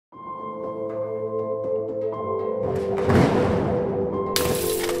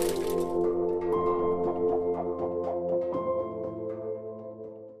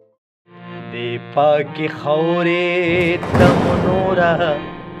پاکی خورې تم نورا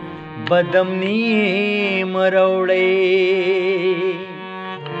بدمنی مروړې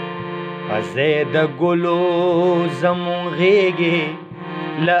پزې د ګلو زمون غېږې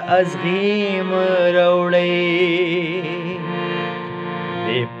له ازغي مروړې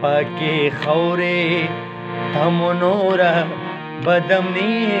دې پاکی خورې تم نورا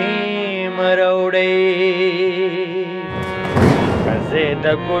بدمنی مروړې پزې د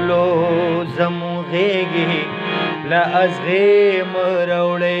ګلو زمون غېږې له ازغي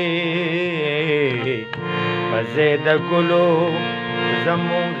مروړې پزې د ګلو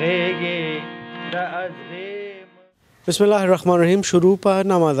زمون غېږې له ازغي. بسم الله الرحمن الرحیم. شروع په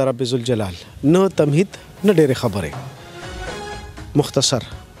نام د رب ذوالجلال. نه تمهید نه ډېرې خبرې، مختصر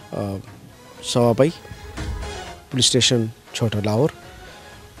صوابی پولیس سټیشن چھوٹا لاهور.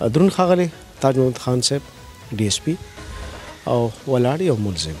 درون ښاغلی تاج محمد خان صاحب ډي اس پي او ولاړ یو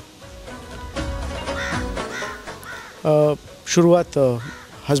ملزم. شروعات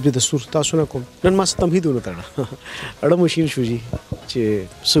حسب دستور تاسو نه کوم. نن ما څه تمهید ونه تړه اړه مشین شو جي چې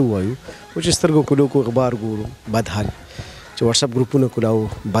څه ووایو. و چې سترګو کولو کو اخبار ګورو بد حال، چې واتساپ ګروپونه کولاو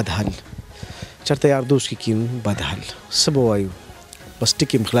بد حال، چېرته یار دوست کې کینو بد حال، څه به وایو بس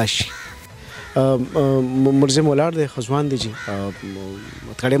ټکي م خلاص شي. ملزم ولاړ دی، ځوان دی جي،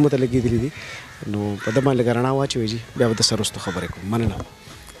 کړۍ مو ته لګېدلي دي، نو په ده باندې لږه رڼا واچوئ جي، بیا به درسره وروسته خبرې کوم. مننه.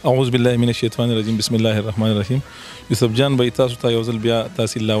 اعوذ بالله من الشیطان الرجیم. بسم الله الرحمن الرحیم. یوسف جان به تاسو ته یو ځل بیا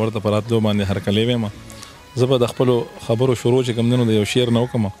تحصیل لاهور ته په راتلو باندې هرکلی ویم. زه به د خپلو خبرو شروع چې کوم دی نو د یو شعر نه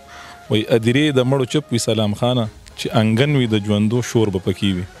وکړم. وایي ادیرې د مړو چپ وي سلام خانه، چې انګن وي د ژوندو شور به پکې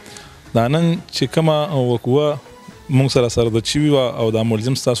وي. دا نن چې کومه وقوعه موږ سره سرزد شوي وه او دا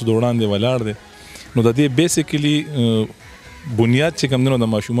ملزم ستاسو د وړاندې ولاړ دی، نو د دې بیسیکلي بنیاد چې کوم دی نو د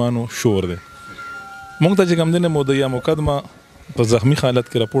ماشومانو شور دی. موږ ته چې کوم دی نو مدعیه مقدمه په زخمی حالت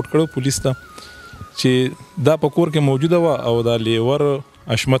کې راپورټ کړو پولیس ته چې دا په کور کې موجوده وه او دا لیور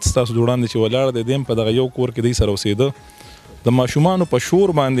اشمت ستاسو د وړاندې چې ولاړ دی دیم په دغه یو کور کې دی سره اوسېده. د ماشومانو په شور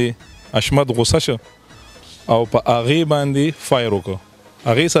باندې اشمت غوسه شه او په هغې باندې فایر وکړه.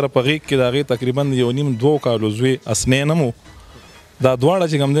 هغې سره په غېږ کې د هغې تقریبا 1.5-2 کالو زوی اسنین هم و. دا دواړه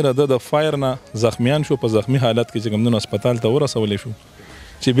چې کوم دی نو د فایر نه زخمیان شو، په زخمی حالت کې چې کوم دی نو هسپتال ته ورسولی شو،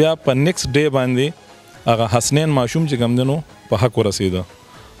 چې بیا په نیکسټ ډے باندې هغه حسنین ماشوم چې کوم دی نو په حق ورسېده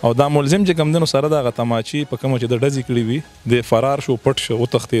او دا ملزم چې کوم دی نو سره د هغه تماچې په کومه چې د ډزې کړي وي د فرار شو، پټ شو،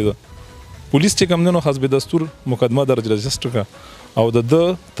 وتښتېده. پولیس چې کوم دی نو حسب دستور مقدمه درج رجسټر کړه او د ده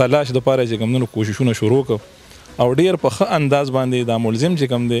تلاش دپاره چې کوم دی نو کوششونه شروع کړه او ډېر په ښه انداز باندې دا ملزم چې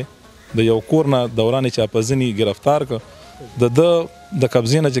کوم دی د یو کور نه دوران چاپزني ګرفتار کړه. د ده د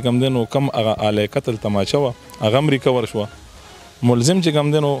قبضې نه چې کوم دی نو کم هغه آله قتل تماچه وه هغه هم ریکور شوه. ملزم چې کوم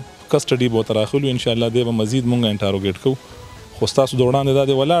دی نو کسټډي به ورته راخلو، انشاءالله دی به مزید مونږ انټاروګیټ کوو، خو ستاسو د وړاندې دا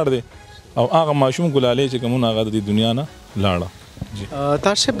دی ولاړ دی او هغه ماشوم ګلالۍ چې کومونه هغه د دې دنیا نه لاړه.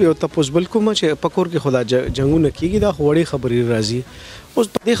 طاهر صاحب یو تپوس بل کوم چې په کور کې خو دا جنګونه کېږي، دا خو وړې خبرې راځي، اوس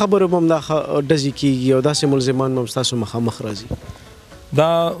په دې خبرو به هم دا ډزې کېږي او داسې ملزمان به هم ستاسو مخامخ راځي. دا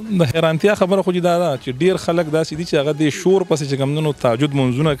د حیرانتیا خبره خو دا ده چې ډېر خلک داسې دي چې هغه د شور پسې چې کوم دی نو تهجد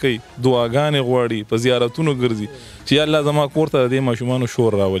منځونه کوي، دعاګانې غواړي، په زیارتونو ګرځي چې یا الله زما کور ته د دې ماشومانو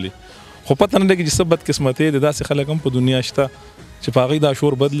شور راولي. خو پته نه لګي چې څه بدقسمتۍ د داسې خلک هم په دنیا شته چې په هغې دا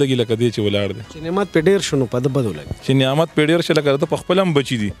شور بد لګي لکه دی چې ولاړ دی. چې نعمت پې ډېر شو نو په ده بد ولګي، چې نعمت پې ډېر شي لکه د په خپل هم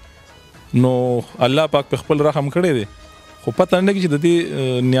بچي دي، نو الله پاک په خپل رحم کړی دی، خو پته نه لګي چې د دې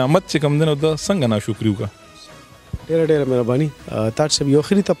نعمت چې کوم دی نو د څنګه ناشکري وکړه. ډېره ډېره مهرباني. طاهر صاحب یو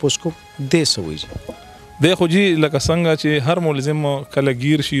اخري تپوس کوم دی څه وایي؟ دی خو جي لکه څنګه چې هر ملزم کله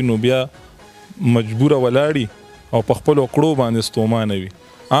ګیر شي نو بیا مجبوره ولاړي او په خپلو کړو باندې ستومانه وي.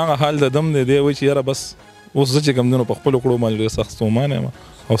 هغه حال د دم دی وایي چې یاره بس اوس زه چې کوم دی نو په خپلو کړو باندې ډېر سخت ستومانه یم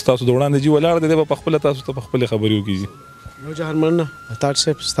او ستاسو د وړاندې جي ولاړ دی به په خپله تاسو ته په خپلې خبرې وکړي. نو جهان مننه طاهر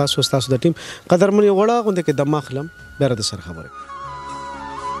صاحب، ستاسو د ټیم قدرمن یو غوړه غوندې کې دمه اخلم، بیا راته سره خبرې.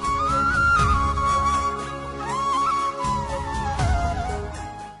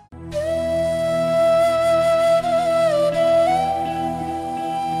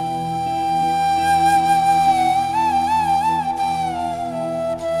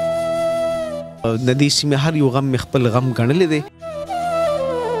 د دې سیمې هر یو غم مې خپل غم ګڼلی دی.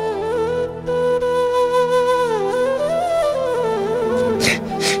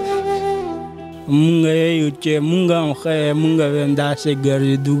 مونږ یو چې مونږ هم ښه مونږ هم داسې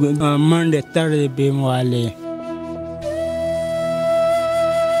ګرځېدو منډې تړې بېموالې.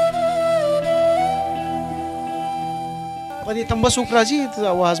 په دې تمبه څوک راځي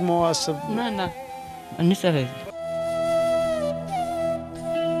اواز مو نه نسه راځي.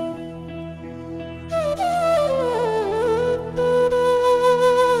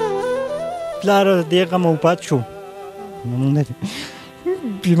 پلار دې غم وفات شو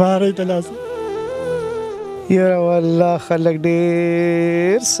بیماری ته لاس یاره والله خلک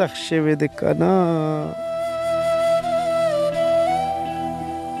ډېر سخت شوي دي که نه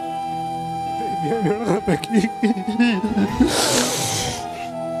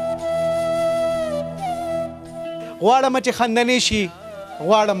غواړم چې خندنې شي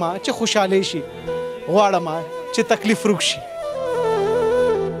غواړم چې خوشحالۍ شي غواړم چې تکلیف ورک شي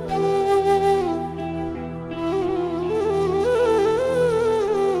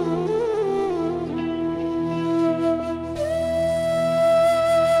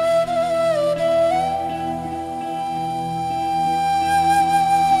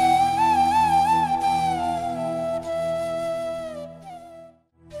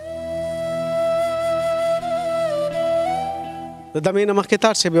د دمې نه مخکې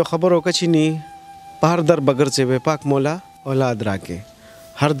تار صاحب یو خبر وکړه چې نی په هر در به ګرځې پاک مولا اولاد راکې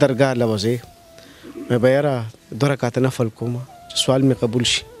هر درګاه لوځې مې به یاره 2 رکعته نفل کوم چې سوال مې قبول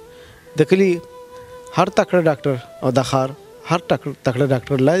شي د کلي هر تکړه ډاکټر او د ښار هر تکړه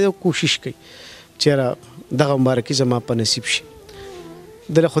ډاکټر لا یو کوشش کوي چې یاره دغه مبارکي زما په نصیب شي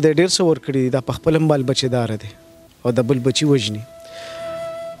دله خدای ډېر څه ورکړي دا په خپل هم بال بچېداره دی او د بل بچي وژني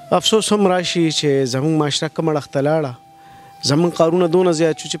افسوس هم راشي چې زموږ معاشره کوم اړخ ته لاړه زمون قارونه دونه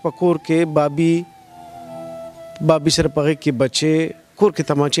زیات شو چې په کور کې بابي سره په هغې کې بچې کور کې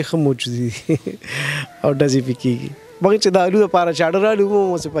تماچې ښه موجود دي او ډزې پې کېږي مګر چې د الو دپاره چاړه راړو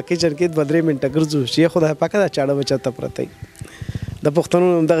اوس په کچن کې 2-3 منټه ګرځو چې خدای پاکه دا چاړه به چاته پرته وي د پښتنو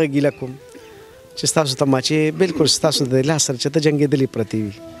هم دغه ګیله کوم چې ستاسو تماچې بلکل ستاسو د لاس سره چېرته جنګېدلې پرتې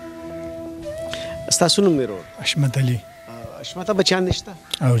وي ستاسو نوم مې ورور اشمت علي اشمته بچیان دې شته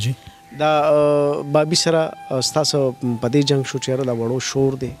او جی دا بابي سره ستاسو په دې جنګ شو چېرې دا وړو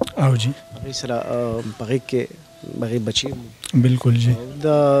شور دی او جی هغې سره په هغې کې هغې بچي بالکل جی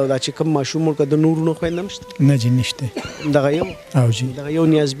دا چې کوم ماشوم ورکه د نورونو خویندم شته نه جی نشته دغه یو او جی دغه یو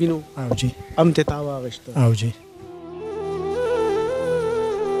نیازبینو او جی ام ته تا واغشته او جی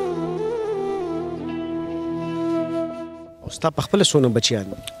او ستا په خپل څونه بچیان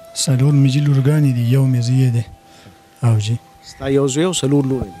دي 4 مې لورګانې دي یو مې زوی دی او جی ستا یو زوی او 4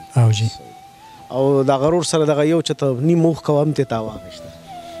 لوڼې دي او جی او دا غرور سره دغه یو چې ته نیم موخ کوه ام ته تا واغشته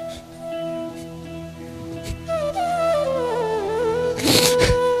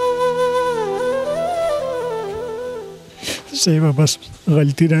صحیح بس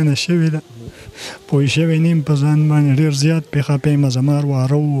غلطي رانه شوې ده پوه شوی نیم په ځان باندې ډېر زیات پېښه پیمه زما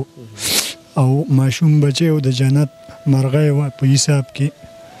واره و او ماشوم بچی او د جنت مرغۍ وه په حساب کې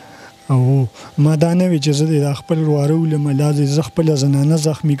او ما دا نه وي چې زه د خپل واره ولم لازم زه خپله زنانه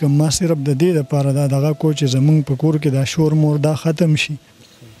زخمي کړم ما صرف د دې دپاره دا دغه کو چې زمونږ په کور کې دا شور مور دا ختم شي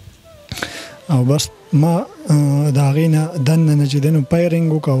او بس ما د هغې نه دننه نه چې دی نو پیرنګ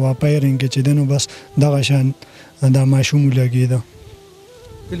وکړه او پیرنګ کې چې دی نو بس دغه شان دا ماشوم ولګېده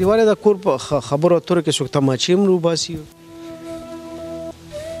کلیواله د کور په خبرو اترو کې څوک تماچې هم روباسي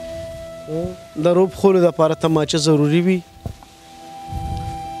د روب خولو دپاره تماچه ضروري وي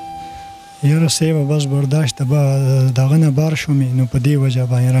یاره صیبه بس برداشت به دغه نه بار شومې نو په دې وجه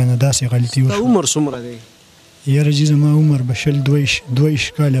باندې رانه داسې غلطي ستا وشوه عمر څومره دی یاره جي زما عمر به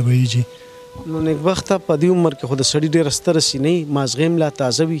 22 کاله به یې جي نو نیکبخته په دې عمر کې خو د سړي ډېره ستره سینه وي مازغې هم لا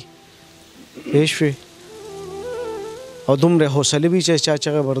تازه وي پوه شوې او دومره حوصله وي چې چا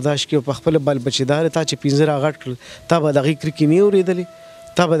چغه برداشت کړي او په خپله بال بچېدارې تا چې 15 راغټ کړل تا به د هغې کرکې نه اورېدلې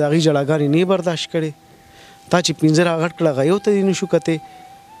تا به د هغې ژړاګانې نه برداشت کړې تا چې 15 راغټ کړل هغه یو ته دې نشو کتې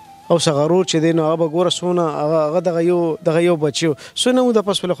او سغرور چې دی نو هغه به ګوره څونه هغه دغه یو بچی و څونه موده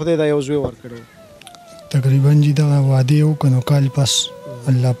پس بله خدای دا یو زوی ورکړی و تقریبا جي دغه واده یې وکړو نو کال پس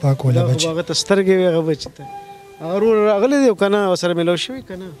الله پاک ولا بچي هغه ته سترګې وې هغه بچي ته هغه ورور راغلی دی او که نه ورسره میلاو شوي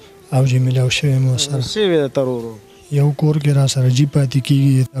که نه او جي میلاو شوی مو سره شوی ده ترورو یو کور کې را سره جي پاتې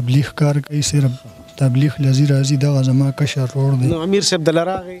کېږي تبلیغ کار کوي صرف تبلیغ لذي راځي دغه زما کشر ورور دی نو امیر صاحب دله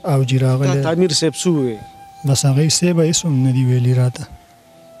راغی او جي راغلی تا امیر صاحب څه ووې بس هغې صیبه هېڅ هم نه دي ویلي راته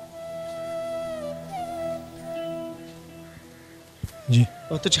جی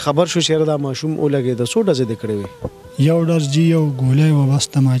او ته چې خبر شو چې دا ماشوم ولګېده څو ډزې دې کړې وې یو ډز جي یو ګولی و بس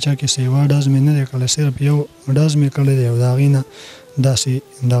تماچه کې سیوا ډز مې نه دی کړی صرف یو ډز مې کړی دی او د هغې نه داسې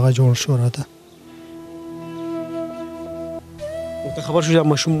دغه جوړ شو راته ته خبر شو چې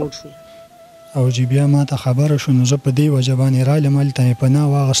ماشوم موټ شو او جی بیا ما ته خبره شو نو زه په دې وجه باندې رالم هلته مې پناه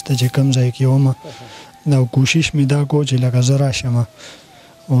واغسته چې کوم ځای کې ومه او کوشش مې دا کو چې لکه زه راشم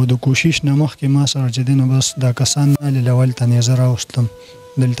او د کوشش نه مخکې ما سره چې دی نو بس دا کسان نالې هلته نه زه راوستم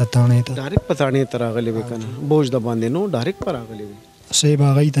دلته تاڼې ته ډایرکټ په تاڼې ته راغلی وې که نه بوج د باندې نو ډایرکټ په راغلی وې صاحب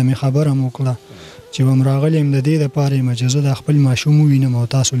هغوی ته مې خبره م وکړه چې وم راغلی یم د دې دپاره یم چې زه د خپل ماشوم ووینم او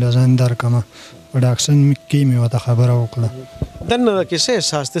تاسو له ځان درکړمه په ډاکسن کې مې ورته خبره وکړه دننه کې څه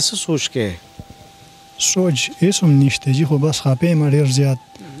احساس دی څه سوچ کې سوچ هېڅ هم نشته جي خو بس خفه یم ډېر زیات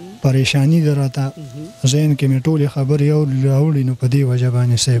پریشانی ده راته ذهن کې مې ټولې خبرې راوړي نو په دې وجه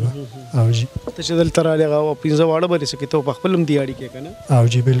باندې صاحب او جي ته چې دلته رالې هغه پنځه واړه به دې څه کې ته په خپل هم دیاړي کې که نه او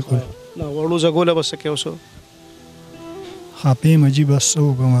جي بالکل نه وړو زګوله به څه کې اوس خفه یم جي بس څه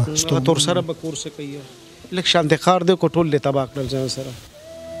وکړم هغه تور سره به کور څه کوي لږ شانتې ښار دی کو ټول دې تباه کړل ځان سره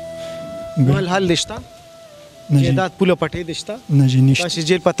مال حال دې شته جیدات پوله پټې دې شته نه جي نشته داسې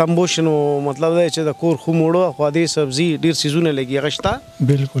جیل په تمبو شنو مطلب دی چې د کور خو موړو خوادې سبزي ډېر څیزونه لګي هغه شته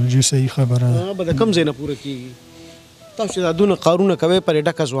بالکل جي صحیح خبره ده به د کم ځای نه پوره کېږي تاسو چې دا دونه کارونه کوئ پرې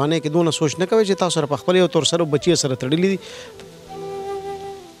ډکه ځوانۍ کې دونه سوچ نه کوئ چې تاسو سره په خپل یو تور سره بچي سره تړلي دي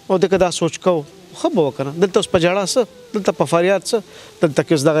او دغه دا سوچ کو ښه به وکړه دلته اوس په ژړا څه دلته په فریاد څه دلته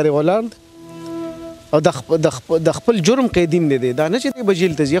کې اوس دغه ولاند او د خپل جرم قیدیم دی دا نه چې دی به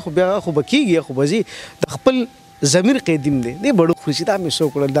جیل ته ځي خو بیا خو به کېږي خو به ځي د خپل ضمیر قیدیم دی دی بړو خوري چې دا مې څه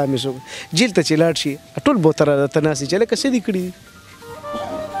وکړل دا مې څه وکړل جیل ته چې لاړ شي ټول بوتره درته ناستې چې لکه څه دې کړي دي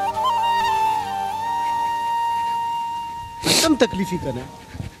کم تکلیفي که نه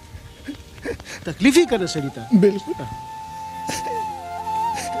تکلیفي که نه سړي ته بالکل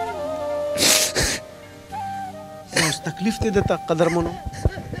اوس تکلیف دی درته قدرمنو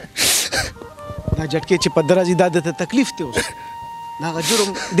دا جټکې چې په درځي دا درته تکلیف دی اوس دا هغه جرم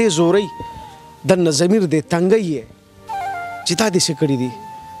دی زورۍ دننه ضمیر دی تنګی یې چې تا دې څه کړي دي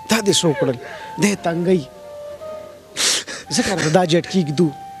تا دې څه وکړل دی تنګی ځکه دا جټکې ږدو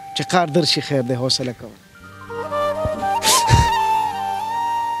چې کار درشي خیر دی حوصله کوه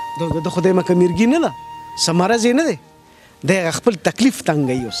د خدای مکه میرګي نه ده څه مرض یې نه دی دی هغه خپل تکلیف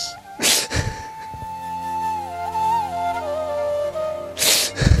تنګی اوس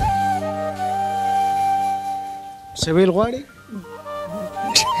څه ویل غواړې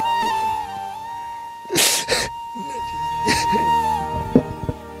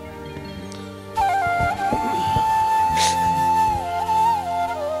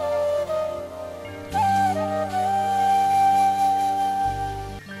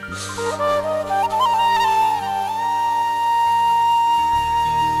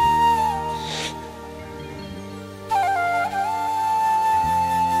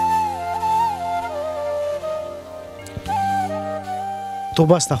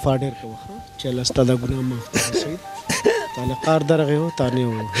توبه استغفار ډېر کوه چې الله ستا دا ګناه معاف کړي سید تاله قار درغې و تا نه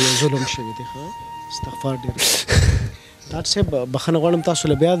یو ظلم شوی دی ښه استغفار ډېر ډاکټر صاحب بخښنه غواړم تاسو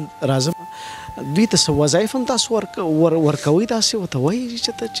له بیا راځم دوی ته څه وظایف هم تاسو ورکوئ داسې ورته وایي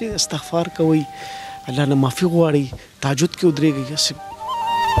چې استغفار کوئ الله نه معافي غواړئ تهجد کې ودرېږئ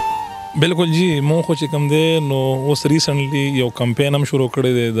بالکل جی مون خو چې کوم دی نو اوس ریسنټلی یو کمپین هم شروع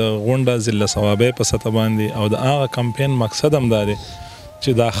کړی دی د غونډه ضلع ثوابۍ په سطح باندې او د هغه کمپین مقصد هم دا دی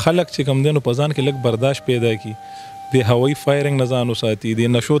چې دا خلک چې کوم دی نو په ځان کې لږ برداشت پیدا کړي د هوایي فایرنګ نه ځان وساتي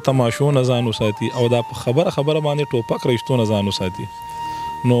د نشو تماشو نه ځان وساتي او دا په خبره باندې ټوپک رښتو نه ځان وساتي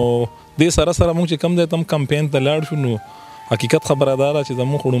نو دې سره موږ چې کوم دی تم کمپین ته لاړ شو نو حقیقت خبره ده چې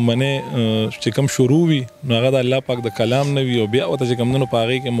زموږ خړومبنې چې کوم شروع وي نو هغه د الله پاک د کلام نه وي او بیا ورته چې کوم دی نو په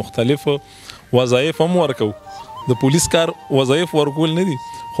هغې کې مختلف وظایف هم ورکوو د پولیس کار وظایف ورکول نه دي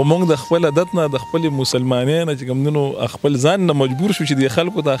خو موږ د خپل عادت نه د خپل مسلمانۍ نه چې کوم دی نو خپل ځان نه مجبور شو چې د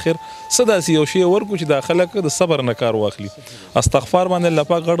خلکو د اخر څه داسې یو شی ورکړو چې د خلک د صبر نه کار واخلي استغفار باندې الله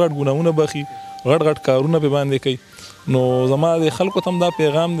پاک غټ ګناهونه بخي غټ کارونه به باندې کوي نو زما د خلکو ته هم دا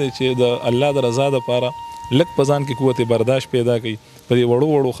پیغام دی چې د الله د رضا دپاره لږ په ځان کې قوت برداشت پیدا کړي په دې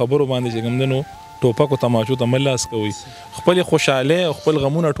وړو خبرو باندې چې کوم دی نو ټوپکو تماشو ته مه لاس کوئ خپل خوشحالۍ او خپل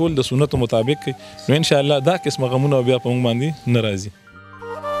غمونه ټول د سنتو مطابق کوي نو انشاءالله دا قسمه غمونه بیا په موږ باندې نه راځي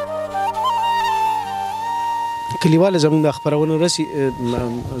کلیواله زموږ د خپرونو رسي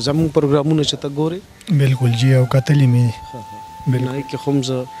زموږ پروګرامونه چې ته ګورې بالکل جی او کتلې مې بالکل کې خو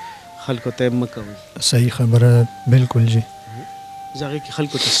زه خلکو ته مه کوئ صحیح خبره بالکل جی زه هغې کې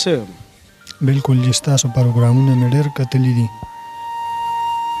خلکو ته څه بالکل جی ستاسو پروګرامونه مې ډېر کتلي دي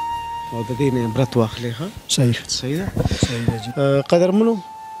او د دې نه عبرت واخلې ښه صحیح ده جی قدرمنو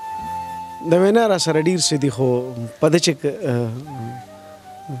د وینا را سره ډېر څه دي خو په ده چې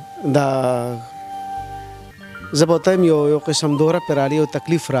دا زه به ورته یو قسم دوره پرې رالي او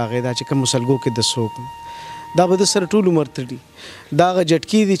تکلیف راغی دا چې کوم سلګو کې د څوک دا به د سره ټول عمر تړي دا هغه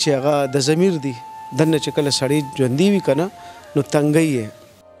جټکي دي چې هغه د ضمیر دي دننه چې کله سړی ژوندي وي که نه نو تنګی یې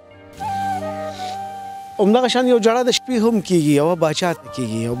همدغه شان یو جړه د شپې هم کېږي یوه باچا ته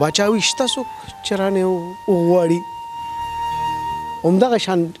کېږي او باچا وي شته څوک چې رانې وغواړي همدغه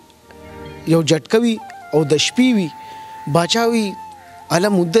شان یو جټکه وي او د شپې وي باچا وي اله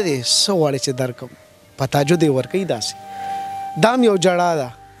مده دی څه غواړې چې درکم په تاجد یې ورکوي داسې دام یو جړا ده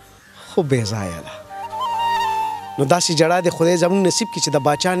خو بې ځایه ده نو داسې جړا دی خدای زموږ نصیب کړي چې د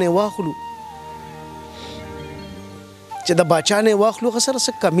باچا نه یې واخلو چې د باچا نه یې واخلو هغه سره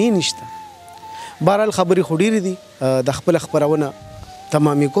څه کمی نشته بهرحال خبرې خو ډېرې دي د خپله خپرونه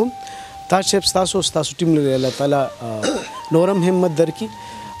تمامې کوم تاج صاحب ستاسو ټیم لري الله تعالی نورم همت درکړي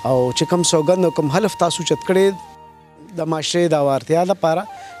او چې کوم سوګند او کوم حلف تاسو چت کړی د معاشرې د وارتیا لپاره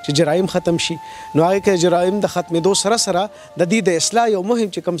چې جرایم ختم شي نو هغه کې جرایم د ختمېدو سره سره د دې د اصلاح یو مهم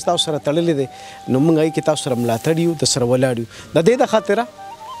چې کوم تاسو سره تړلې دی نو موږ هغې کې تاسو سره ملاتړ یو د سره ولاړ یو د دې د خاطره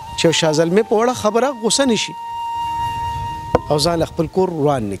چې یو شاه زلمې په وړه خبره غوسه نه شي او ځان خپل کور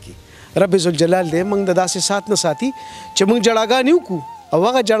روان نه کړي رب ذوالجلال دې موږ د داسې سات نه ساتي چې موږ جړاګانې وکړو او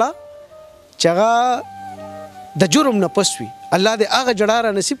هغه جړه چې هغه د جرم نه پس وي الله دې هغه جړه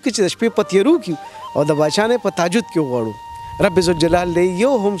را نصیب کړي چې د شپې په تیرو کې او د باچا نه په تهجد کې وغواړو رب ذوالجلال دې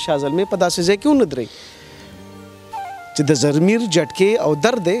یو هم شاه زلمې په داسې ځای کې ونه درئ چې د زرمیر جټکې او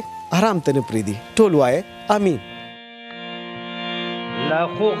درد آرام ته نه پرېږدي ټول وایه امین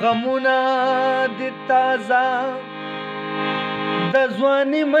لاخو غمونه د تازه د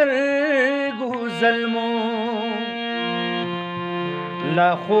ځواني مرګو ظلمو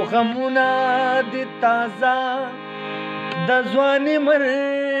لاخو غمونه د تازه د ځواني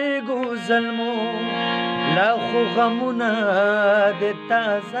مرګو ظلمو لاخو غمونه د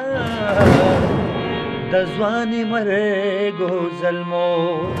تازه د ځواني مرګو ظلمو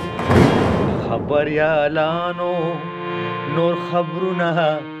خبریالانو نور خبرونه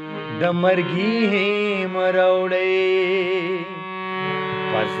د مرګي مروړې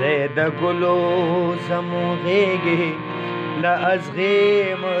پسې د ګلو زمو غېږې له ازغې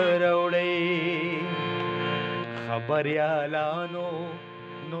مروړې خبریالانو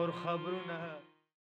نور خبرونه